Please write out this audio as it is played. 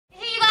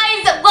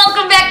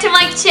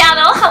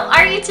channel. How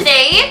are you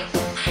today?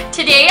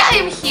 Today I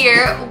am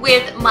here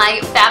with my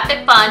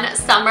FabFitFun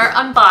Summer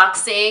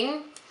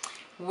unboxing.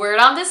 Word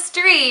on the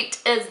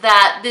street is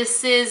that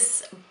this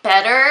is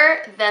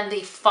better than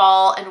the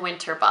fall and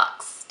winter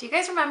box. Do you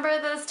guys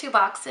remember those two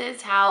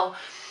boxes? How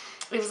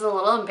it was a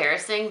little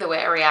embarrassing the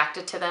way I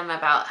reacted to them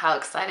about how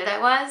excited I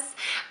was.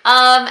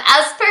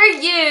 As per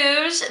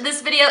usual,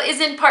 this video is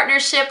in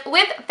partnership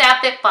with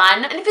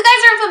FabFitFun. And if you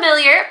guys aren't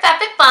familiar,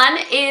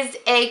 FabFitFun is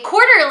a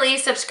quarterly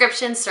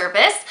subscription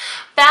service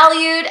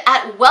valued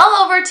at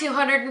well over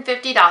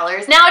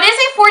 $250. Now it is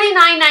a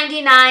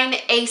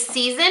 $49.99 a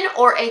season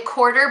or a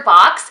quarter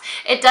box.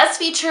 It does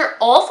feature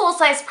all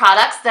full-size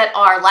products that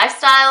are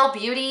lifestyle,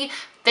 beauty,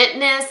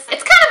 fitness.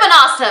 It's kind of an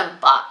awesome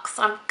box.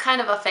 I'm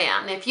kind of a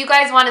fan. If you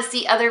guys want to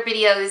see other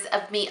videos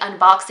of me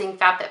unboxing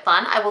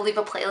FabFitFun, I will leave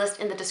a playlist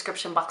in the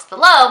description box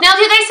below. Now, if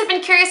you guys have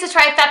been curious to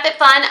try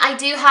FabFitFun, I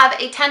do have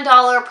a $10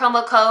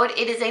 promo code.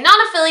 It is a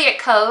non-affiliate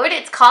code.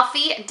 It's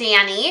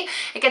CoffeeDani.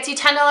 It gets you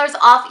 $10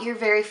 off your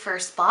very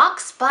first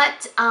box.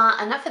 But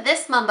enough of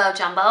this mumbo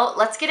jumbo.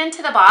 Let's get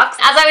into the box.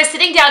 As I was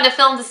sitting down to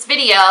film this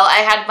video,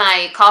 I had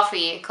my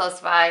coffee close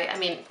by. I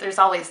mean, there's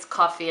always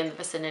coffee in the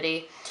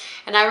vicinity.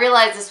 And I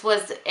realized this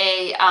was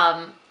a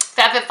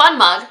FabFitFun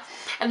mug.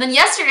 And then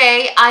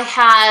yesterday I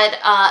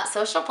had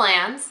social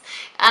plans,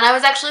 and I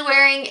was actually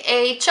wearing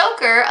a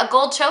choker, a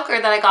gold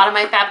choker that I got in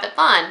my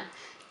FabFitFun.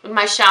 In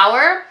my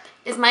shower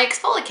is my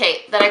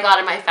exfoliate that I got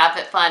in my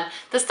FabFitFun.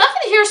 The stuff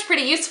in here is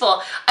pretty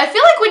useful. I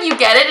feel like when you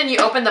get it and you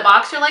open the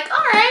box, you're like,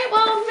 all right,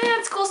 well, man,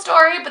 it's a cool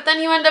story, but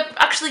then you end up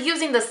actually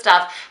using this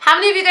stuff. How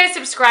many of you guys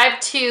subscribe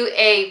to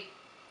a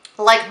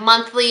like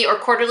monthly or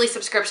quarterly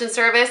subscription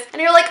service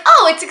and you're like,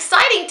 oh, it's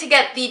exciting to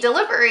get the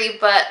delivery,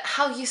 but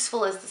how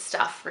useful is the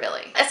stuff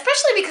really?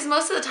 Especially because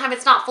most of the time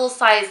it's not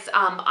full-size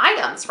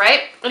items,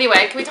 right?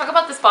 Anyway, can we talk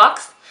about this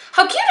box?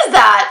 How cute is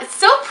that? It's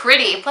so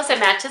pretty. Plus it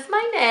matches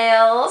my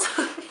nails.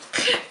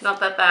 Not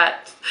that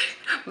that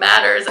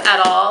matters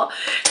at all.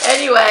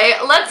 Anyway,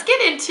 let's get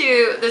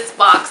into this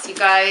box, you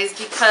guys,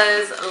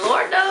 because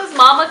Lord knows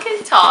mama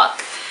can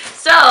talk.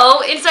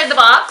 So inside the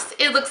box,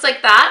 it looks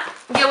like that.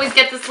 You always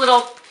get this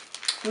little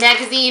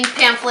magazine,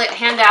 pamphlet,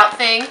 handout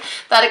thing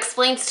that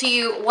explains to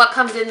you what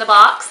comes in the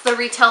box, the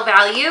retail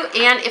value,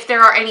 and if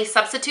there are any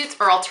substitutes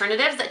or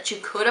alternatives that you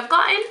could have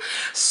gotten.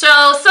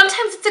 So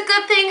sometimes it's a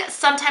good thing,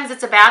 sometimes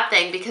it's a bad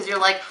thing, because you're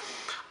like,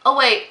 oh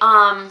wait,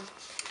 I'm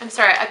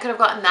sorry, I could have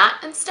gotten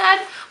that instead.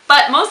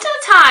 But most of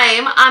the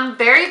time, I'm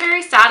very,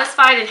 very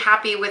satisfied and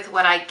happy with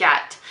what I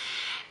get.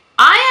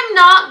 I am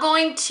not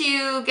going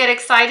to get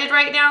excited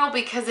right now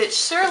because it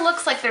sure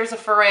looks like there's a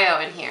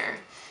FabFitFun in here.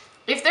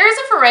 If there's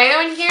a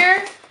FabFitFun in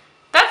here,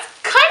 that's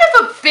kind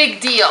of a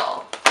big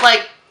deal,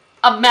 like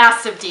a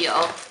massive deal.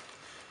 All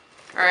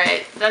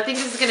right, I think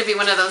this is going to be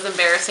one of those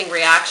embarrassing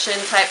reaction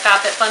type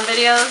FabFitFun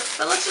videos,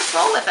 but let's just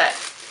roll with it.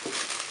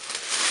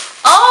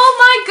 Oh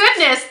my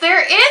goodness,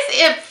 there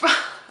is a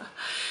FabFitFun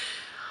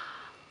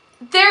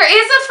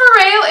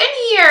in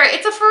here.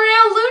 It's a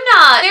FabFitFun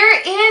Luna. There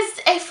is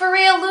a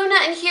FabFitFun Luna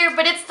in here,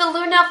 but it's the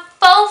Luna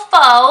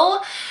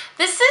Fofo.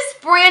 This is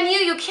brand new.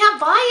 You can't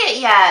buy it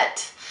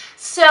yet.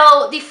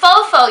 So the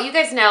Fofo, you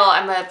guys know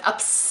I'm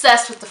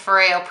obsessed with the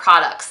FabFitFun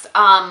products.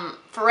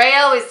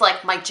 FabFitFun is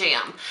like my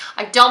jam.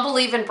 I don't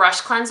believe in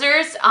brush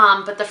cleansers,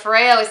 but the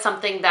FabFitFun is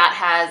something that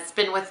has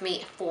been with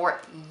me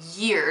for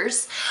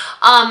years.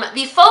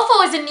 The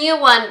Fofo is a new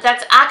one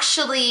that's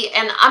actually,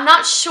 and I'm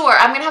not sure,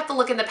 I'm gonna have to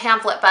look in the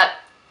pamphlet, but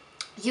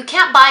you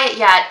can't buy it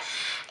yet.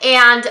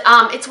 And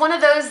it's one of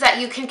those that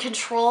you can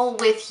control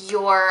with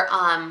your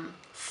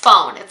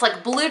phone. It's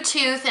like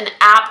Bluetooth and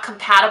app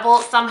compatible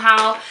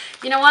somehow.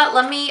 You know what?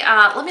 Let me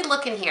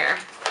look in here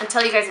and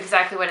tell you guys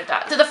exactly what it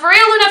does. So the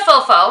FabFitFun Luna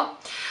Fofo,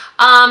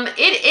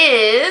 it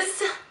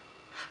is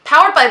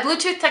powered by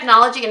Bluetooth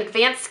technology and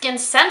advanced skin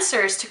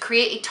sensors to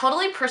create a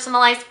totally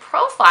personalized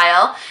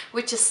profile,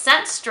 which is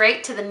sent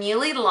straight to the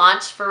newly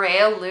launched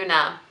FabFitFun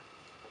Luna.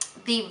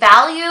 The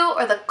value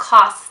or the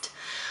cost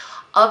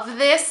of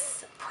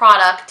this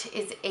product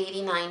is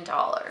 $89.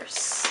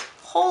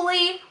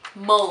 Holy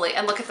moly,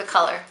 and look at the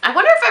color. I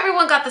wonder if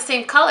everyone got the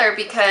same color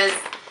because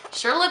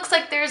sure looks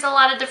like there's a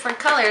lot of different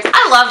colors.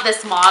 I love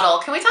this model.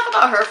 Can we talk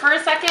about her for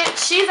a second?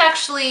 She's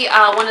actually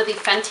one of the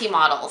Fenty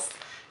models.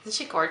 Isn't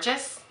she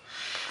gorgeous?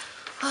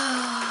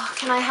 Oh,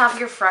 can I have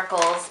your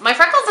freckles? My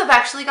freckles have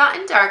actually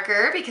gotten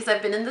darker because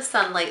I've been in the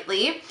sun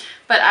lately,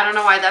 but I don't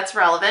know why that's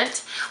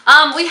relevant.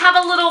 We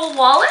have a little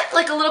wallet,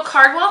 like a little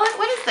card wallet.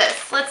 What is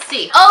this? Let's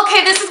see.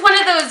 Okay, this is one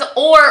of those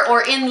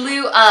or in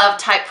lieu of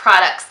type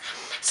products.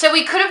 So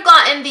we could have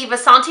gotten the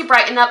Vasanti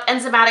Brighten Up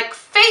Enzymatic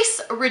Face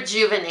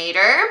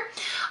Rejuvenator,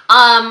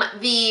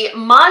 the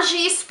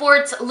Maggi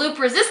Sports Loop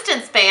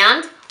Resistance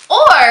Band,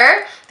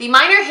 or the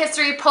Minor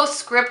History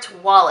Postscript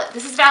Wallet.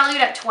 This is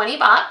valued at 20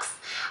 bucks,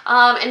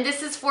 and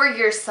this is for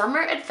your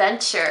summer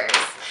adventures.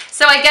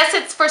 So I guess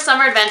it's for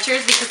summer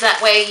adventures because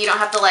that way you don't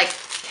have to like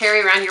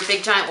carry around your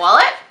big giant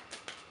wallet.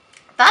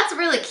 That's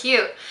really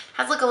cute.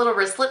 Has like a little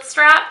wristlet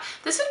strap.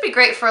 This would be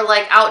great for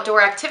like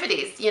outdoor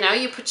activities. You know,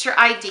 you put your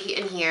ID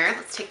in here.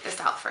 Let's take this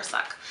out for a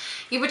sec.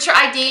 You put your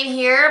ID in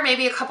here,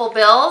 maybe a couple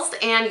bills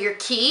and your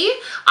key.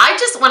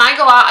 When I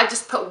go out, I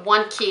just put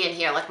one key in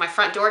here, like my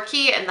front door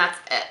key, and that's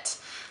it.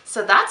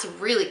 So that's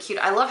really cute.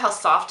 I love how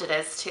soft it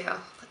is too.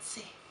 Let's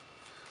see.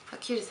 How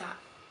cute is that?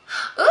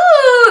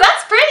 Ooh,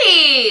 that's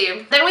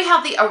pretty. Then we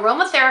have the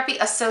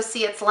Aromatherapy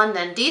Associates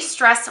London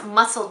De-Stress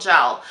Muscle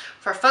Gel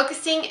for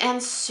focusing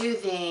and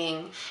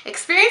soothing.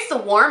 Experience the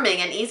warming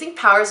and easing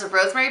powers of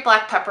rosemary,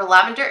 black pepper,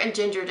 lavender, and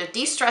ginger to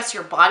de-stress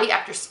your body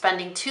after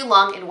spending too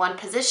long in one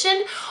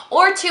position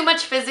or too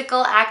much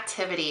physical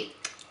activity.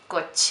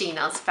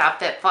 Cochinos,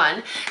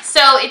 FabFitFun.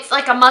 So it's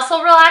like a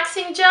muscle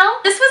relaxing gel.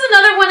 This was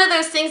another one of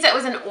those things that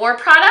was an OR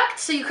product.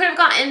 So you could have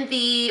gotten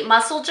the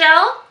muscle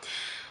gel,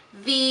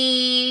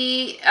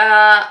 the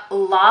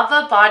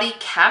Lava Body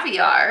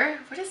Caviar.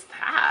 What is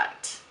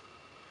that?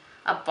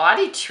 A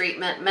body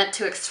treatment meant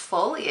to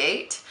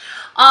exfoliate.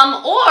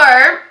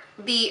 Or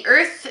the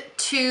Earth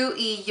 2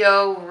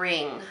 Yo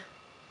ring.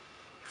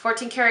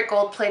 14 karat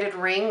gold plated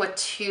ring with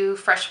 2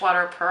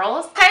 freshwater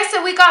pearls. Okay,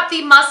 so we got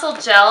the muscle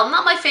gel.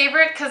 Not my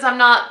favorite because I'm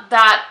not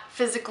that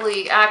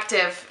physically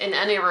active in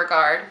any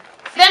regard.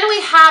 Then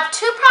we have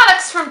 2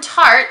 products from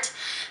Tarte.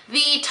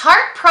 The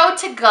Tarte Pro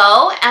To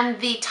Go and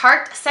the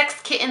Tarte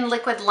Sex Kitten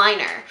Liquid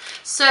Liner.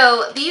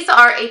 So these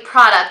are a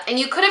product, and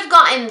you could have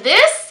gotten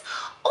this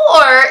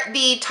or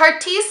the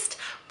Tarteist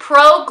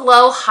Pro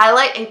Glow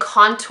Highlight and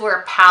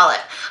Contour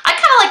Palette. I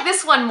kind of like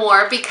this one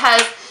more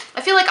because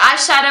I feel like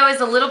eyeshadow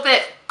is a little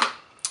bit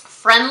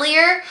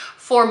friendlier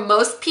for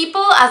most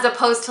people as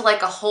opposed to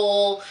like a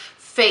whole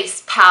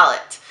face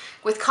palette.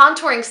 With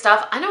contouring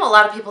stuff, I know a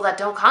lot of people that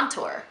don't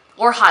contour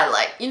or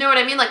highlight. You know what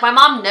I mean? Like my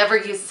mom never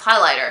uses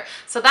highlighter,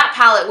 so that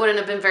palette wouldn't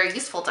have been very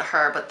useful to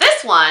her. But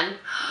this one,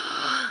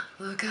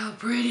 look how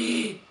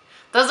pretty.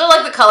 Those are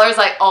like the colors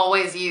I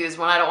always use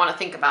when I don't want to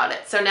think about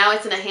it. So now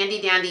it's in a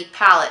handy dandy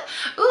palette.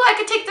 Ooh, I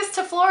could take this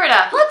to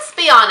Florida. Let's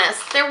be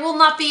honest, there will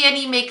not be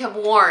any makeup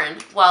worn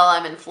while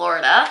I'm in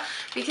Florida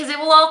because it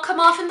will all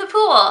come off in the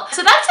pool.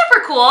 So that's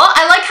super cool.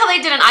 I like how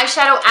they did an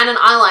eyeshadow and an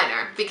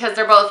eyeliner because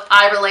they're both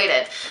eye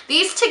related.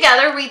 These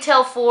together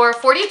retail for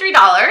 $43.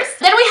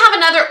 Then we have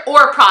another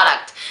OR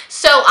product.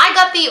 So I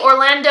got the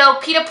Orlando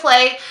Pita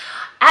Play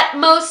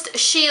Atmos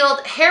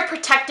Shield Hair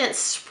Protectant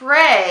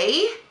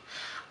Spray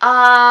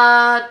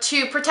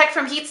to protect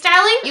from heat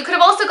styling. You could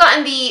have also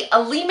gotten the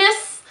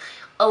Elemis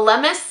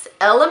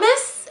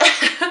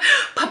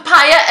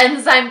Papaya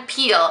Enzyme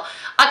Peel.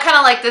 I kind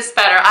of like this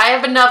better. I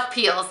have enough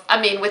peels. I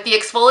mean, with the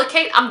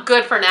exfoliate, I'm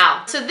good for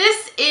now. So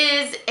this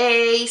is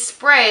a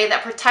spray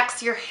that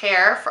protects your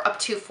hair for up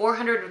to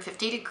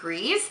 450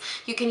 degrees.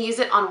 You can use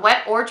it on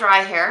wet or dry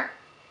hair.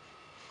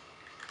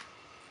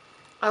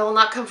 I will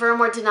not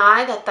confirm or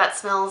deny that that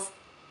smells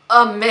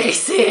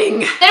amazing. Then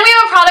we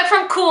have a product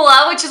from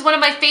Coola, which is one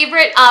of my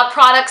favorite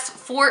products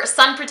for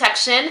sun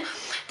protection.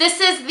 This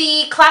is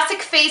the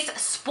Classic Face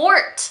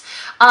Sport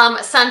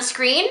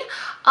sunscreen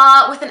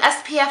with an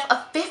SPF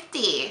of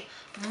 50.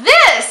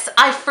 This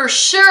I for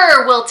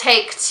sure will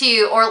take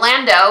to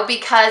Orlando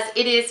because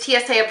it is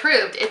TSA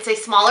approved. It's a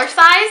smaller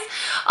size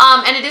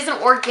and it is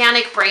an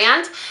organic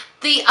brand.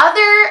 The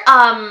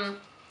other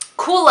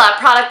Coola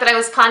product that I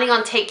was planning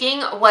on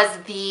taking was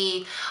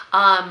the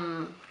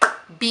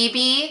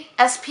BB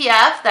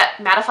SPF that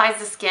mattifies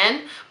the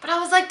skin, but I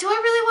was like, do I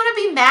really want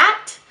to be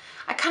matte?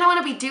 I kind of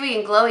want to be dewy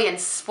and glowy and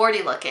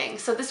sporty looking.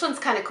 So this one's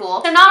kind of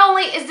cool. So not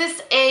only is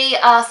this a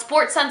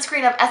sport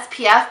sunscreen of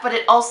SPF, but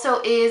it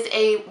also is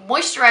a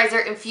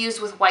moisturizer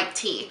infused with white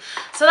tea.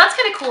 So that's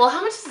kind of cool.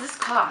 How much does this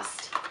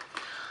cost?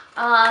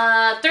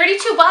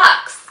 32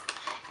 bucks.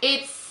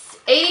 It's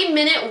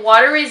 80-minute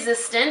water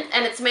resistant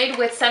and it's made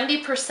with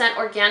 70%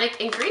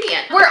 organic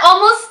ingredient. We're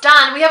almost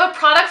done. We have a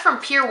product from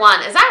Pier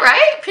 1. Is that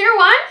right? Pier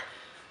 1?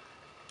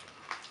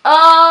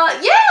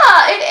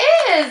 Yeah, it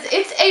is.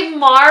 It's a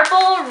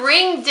marble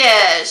ring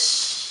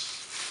dish.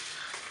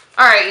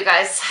 All right, you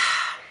guys.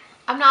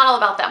 I'm not all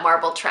about that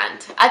marble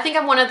trend. I think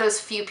I'm one of those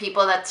few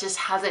people that just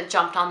hasn't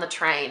jumped on the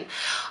train.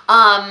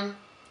 A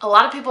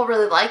lot of people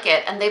really like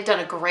it and they've done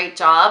a great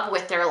job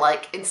with their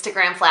like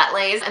Instagram flat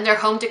lays and their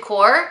home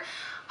decor.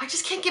 I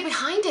just can't get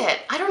behind it.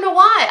 I don't know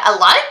why. I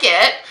like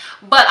it,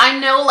 but I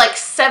know like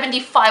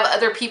 75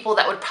 other people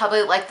that would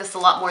probably like this a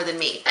lot more than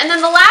me. And then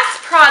the last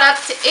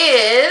product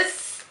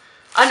is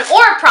an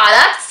OR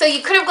product. So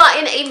you could have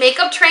gotten a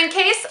makeup train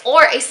case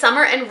or a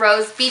Summer and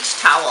Rose beach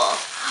towel.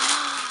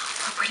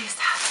 How pretty is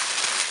that?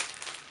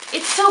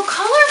 It's so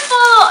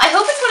colorful. I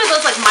hope it's one of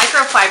those like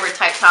microfiber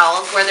type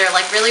towels where they're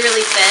like really,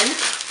 really thin,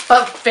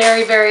 but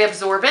very, very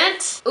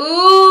absorbent.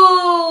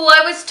 Ooh,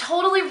 I was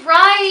totally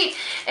right.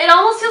 It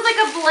almost feels like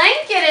a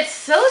blanket. It's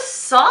so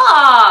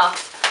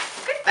soft.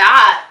 Look at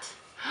that.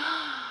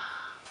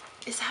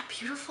 Is that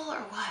beautiful or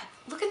what?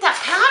 Look at that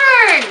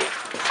pattern.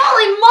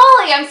 Holy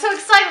moly, I'm so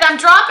excited. I'm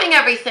dropping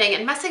everything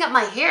and messing up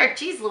my hair.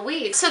 Jeez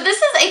Louise. So this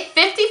is a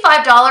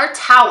 $55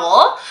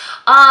 towel.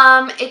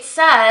 It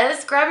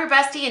says, grab your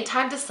bestie and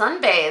time to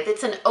sunbathe.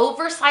 It's an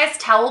oversized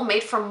towel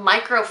made from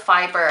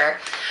microfiber.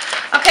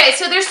 Okay,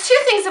 so there's two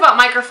things about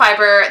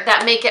microfiber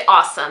that make it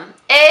awesome.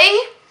 A,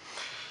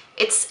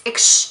 it's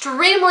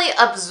extremely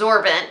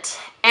absorbent,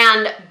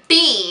 and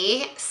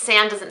B,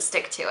 sand doesn't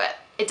stick to it.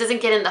 It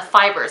doesn't get in the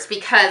fibers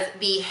because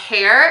the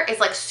hair is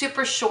like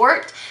super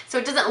short, so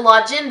it doesn't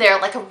lodge in there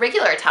like a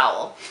regular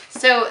towel.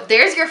 So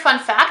there's your fun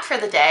fact for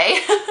the day.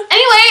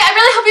 Anyway, I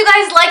really hope you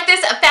guys like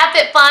this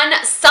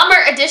FabFitFun Summer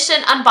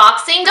Edition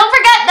unboxing. Don't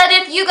forget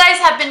that if you guys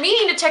have been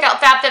meaning to check out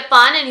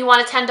FabFitFun and you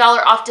want a $10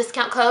 off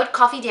discount code,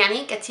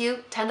 CoffeeDani gets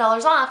you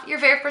 $10 off your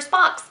very first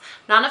box.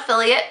 Not an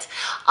affiliate.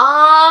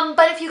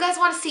 But if you guys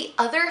want to see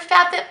other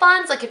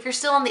FabFitFuns, like if you're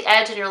still on the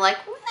edge and you're like,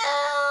 well,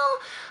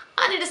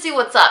 I need to see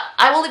what's up,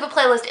 I will leave a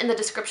playlist in the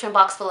description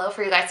box below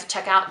for you guys to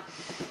check out.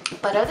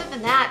 But other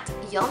than that,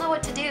 y'all know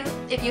what to do.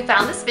 If you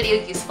found this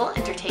video useful,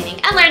 entertaining,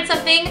 and learned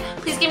something,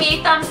 please give me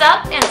a thumbs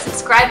up and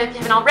subscribe if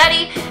you haven't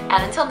already.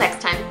 And until next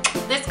time,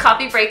 this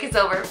coffee break is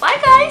over. Bye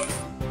guys!